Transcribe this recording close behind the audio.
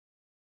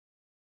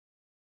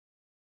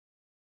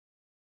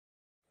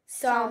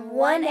Psalm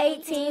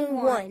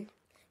 118:1.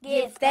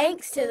 Give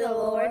thanks to the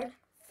Lord,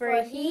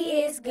 for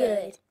he is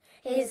good.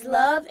 His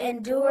love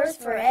endures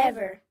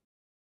forever.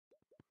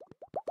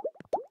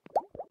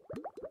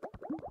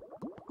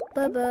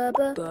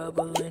 Bubbling,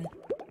 bubbling,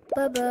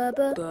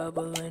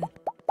 bubbling.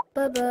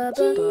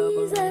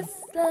 Jesus,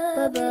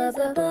 love is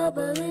a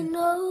bubbling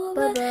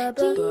over.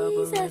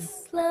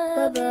 Jesus,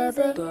 love is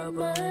in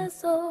my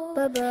soul.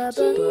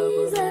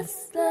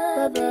 Jesus,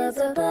 love is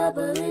a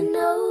bubbling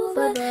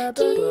over.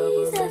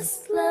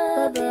 Jesus,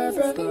 love is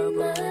in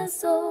my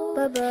soul.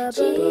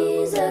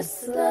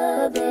 Jesus,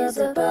 love is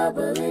a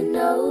bubbling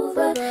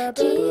over.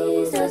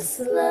 Jesus,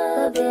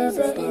 love is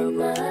in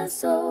my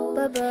soul.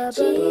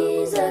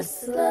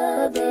 Jesus,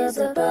 love is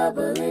a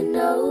bubbling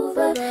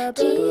over.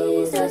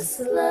 Jesus,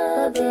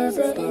 love is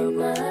in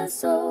my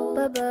soul.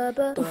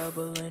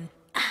 Bubbling,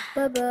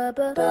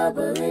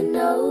 Bubbling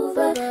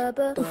over.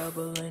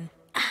 bubbling,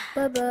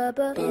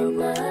 In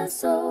my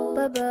soul.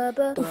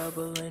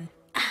 bubbling,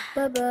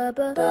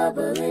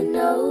 Bubbling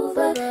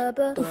over.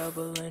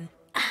 bubbling.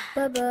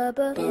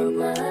 In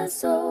my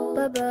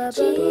soul.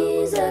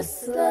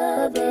 Jesus,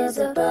 love is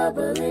a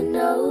bubbling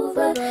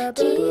over.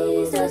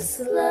 Jesus,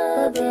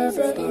 love is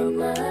in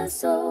my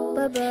soul.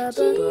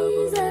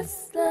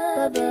 Jesus,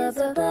 love is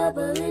a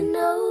bubbling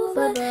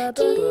over.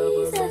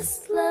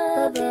 Jesus,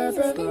 love is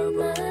in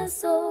my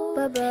soul.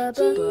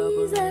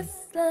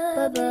 Jesus,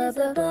 love is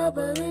a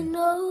bubbling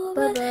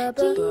over.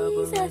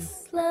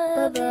 Jesus,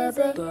 love is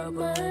in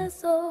my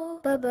soul.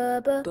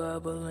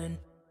 Bubbling.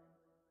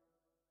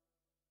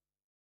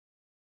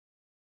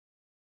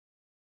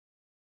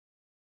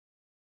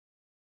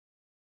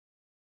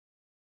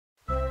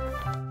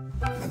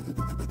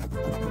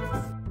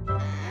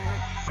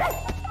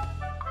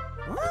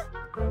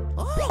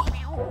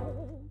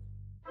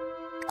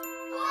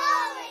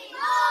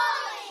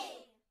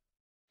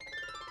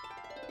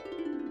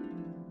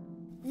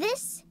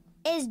 This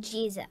is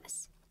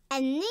Jesus,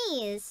 and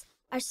these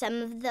are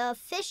some of the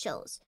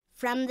officials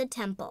from the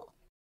temple.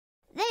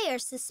 They are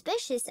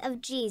suspicious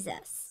of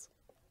Jesus.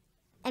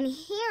 And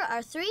here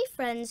are 3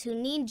 friends who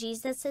need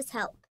Jesus'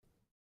 help.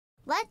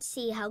 Let's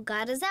see how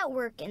God is at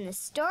work in the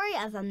story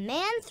of a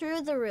man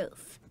through the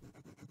roof.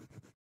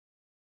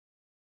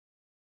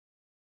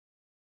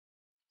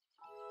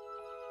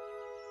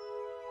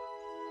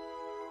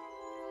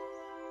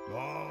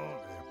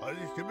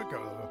 빨리 시켜볼까?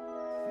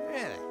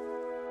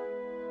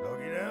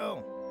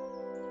 여기래요.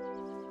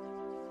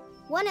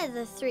 One of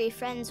the 3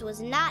 friends was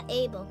not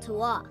able to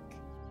walk.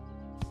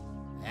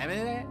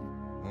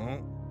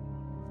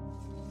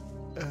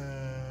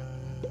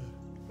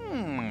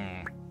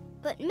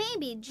 But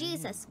maybe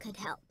Jesus could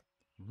help.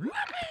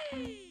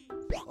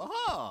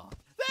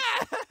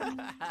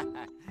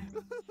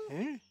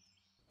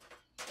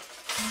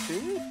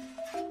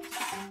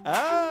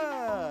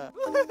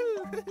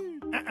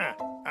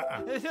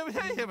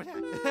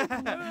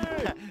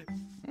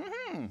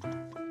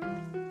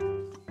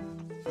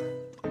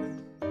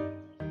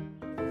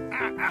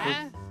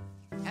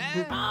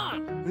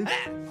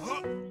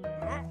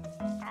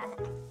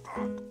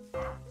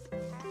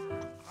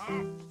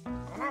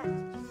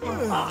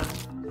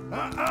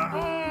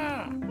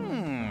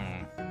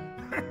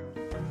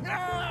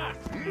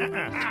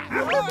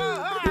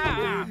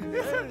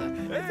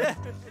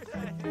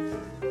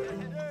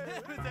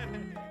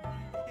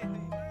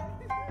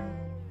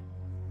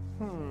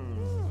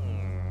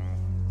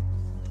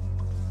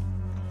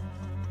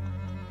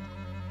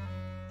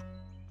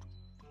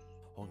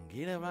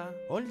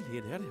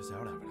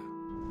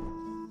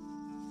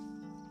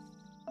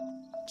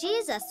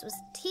 Jesus was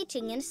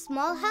teaching in a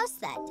small house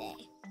that day.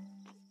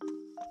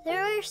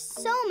 There were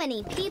so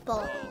many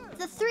people,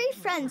 the 3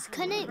 friends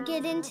couldn't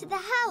get into the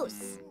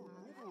house.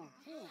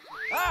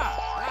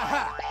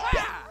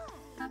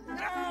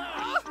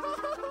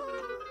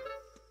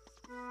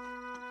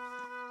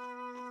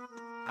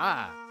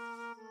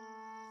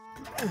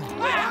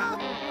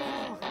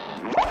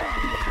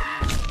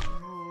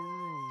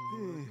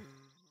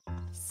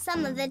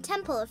 Some of the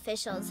temple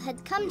officials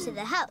had come to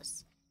the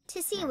house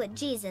to see what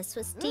Jesus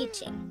was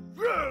teaching.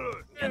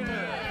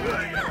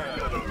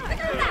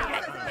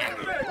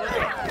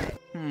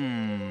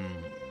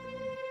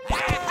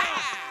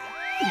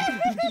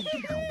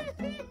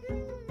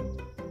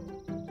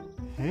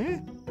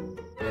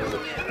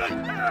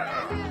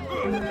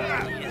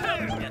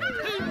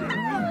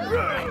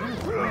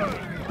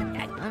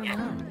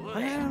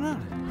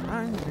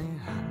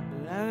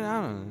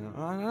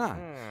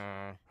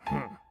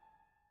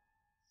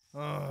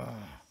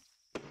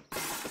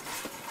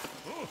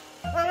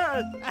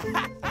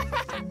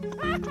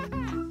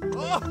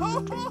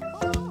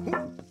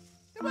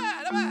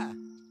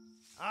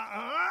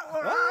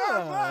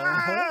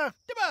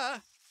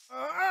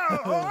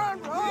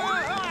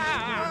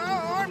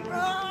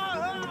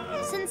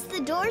 Since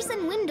the doors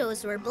and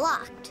windows were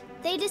blocked,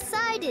 they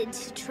decided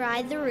to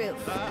try the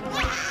roof.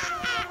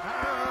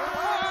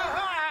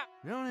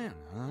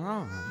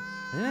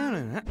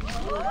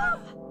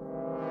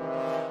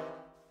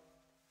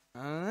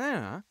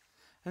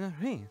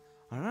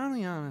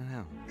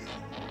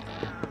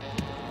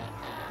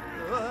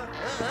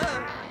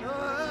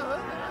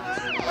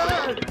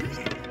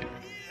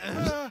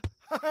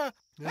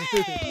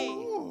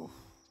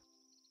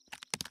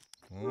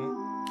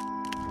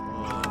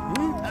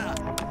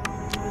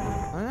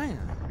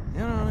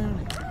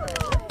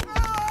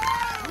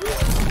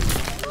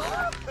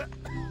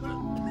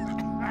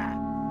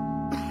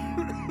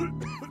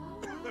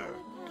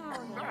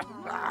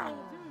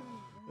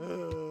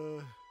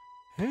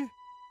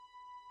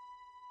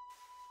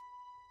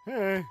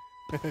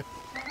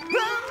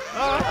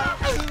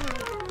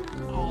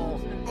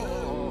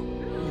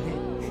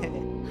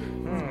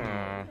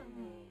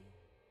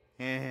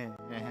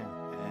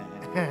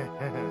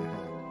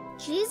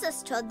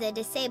 Jesus told the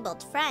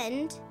disabled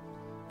friend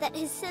that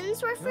his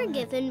sins were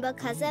forgiven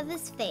because of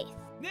his faith.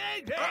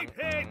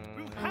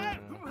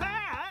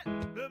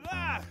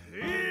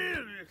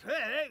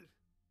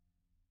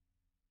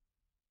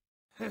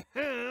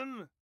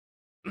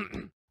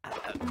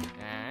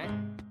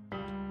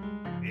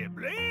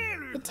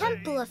 The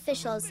temple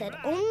officials said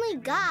only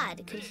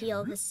God could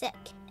heal the sick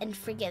and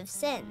forgive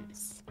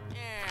sins.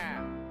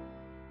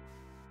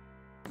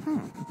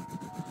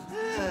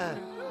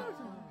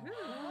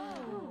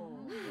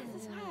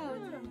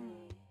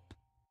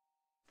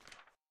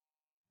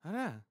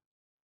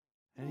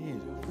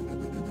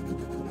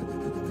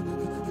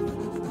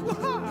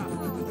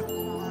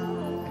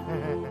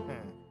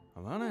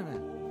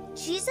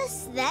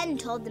 Jesus then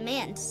told the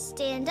man to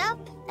stand up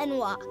and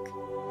walk.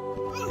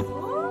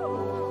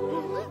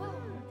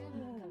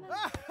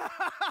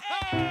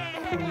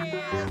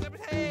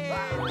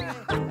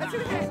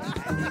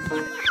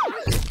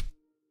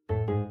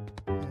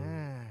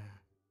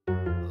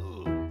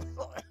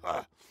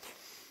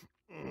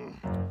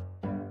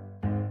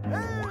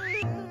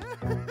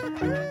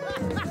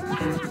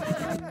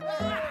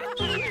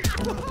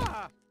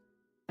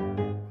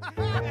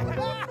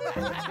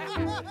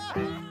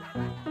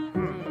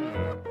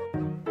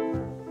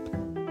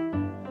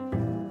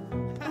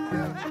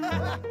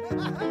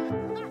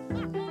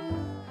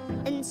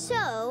 And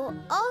so,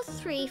 all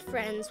three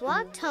friends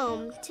walked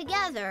home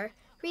together,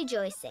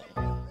 rejoicing.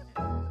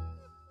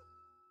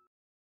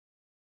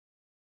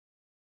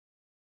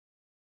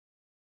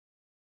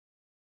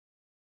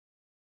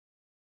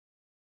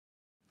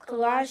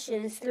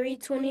 Colossians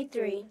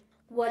 3:23.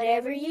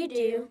 Whatever you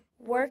do,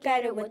 work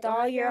at it with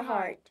all your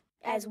heart,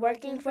 as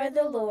working for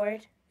the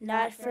Lord,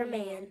 not for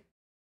man.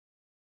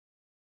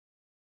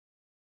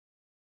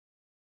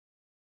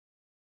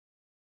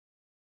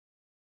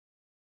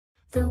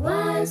 The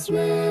wise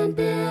man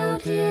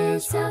built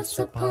his house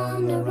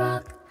upon the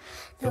rock.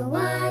 The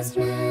wise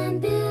man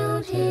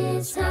built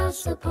his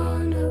house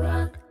upon the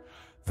rock.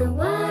 The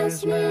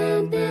wise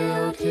man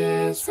built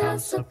his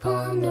house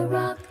upon the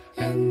rock,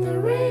 and the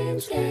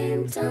rains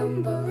came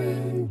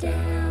tumbling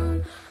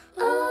down.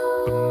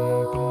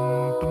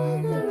 Oh,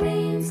 the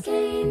rains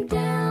came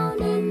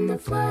down and the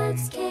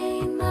floods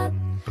came up.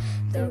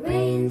 The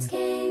rains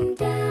came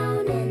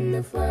down and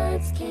the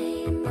floods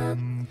came up.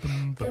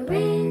 The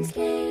rains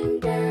came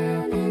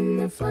down and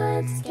the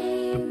floods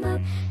came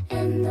up,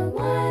 and the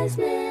wise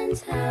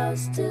man's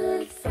house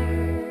stood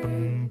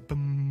firm.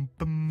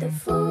 The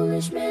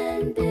foolish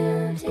man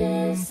built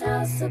his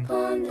house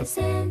upon the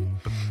sand.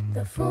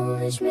 The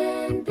foolish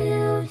man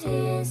built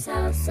his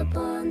house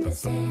upon the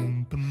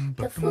sand.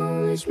 The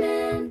foolish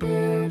man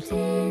built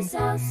his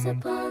house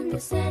upon the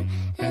sand,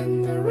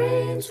 and the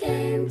rains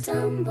came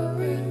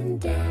tumbling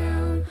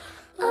down.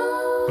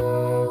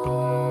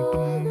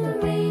 Oh, the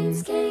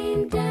rains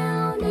came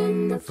down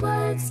and the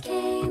floods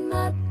came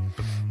up.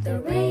 The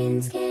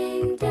rains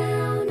came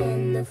down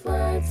and the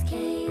floods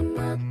came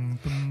up.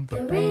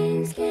 The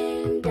rains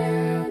came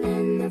down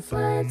and the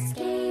floods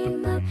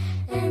came up,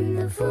 and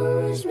the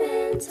foolish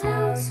man's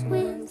house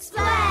went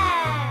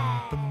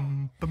splat.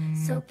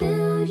 So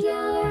build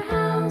your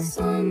house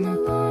on the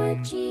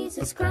Lord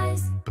Jesus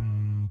Christ.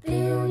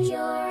 Build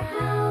your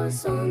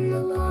house on the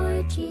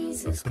Lord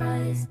Jesus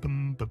Christ.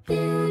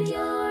 Build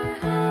your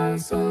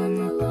house on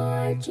the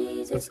Lord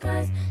Jesus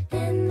Christ,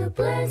 and the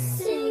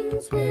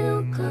blessings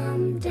will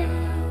come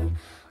down.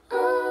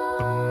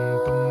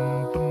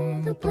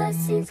 Oh, the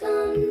blessings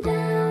come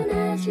down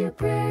as your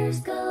prayers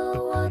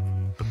go up.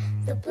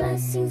 The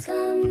blessings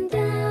come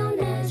down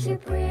as your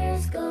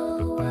prayers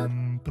go up.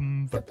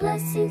 The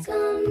blessings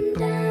come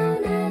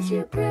down as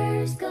your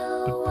prayers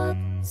go up.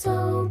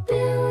 So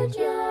build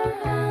your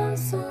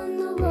house on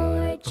the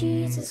Lord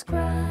Jesus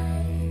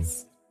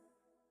Christ.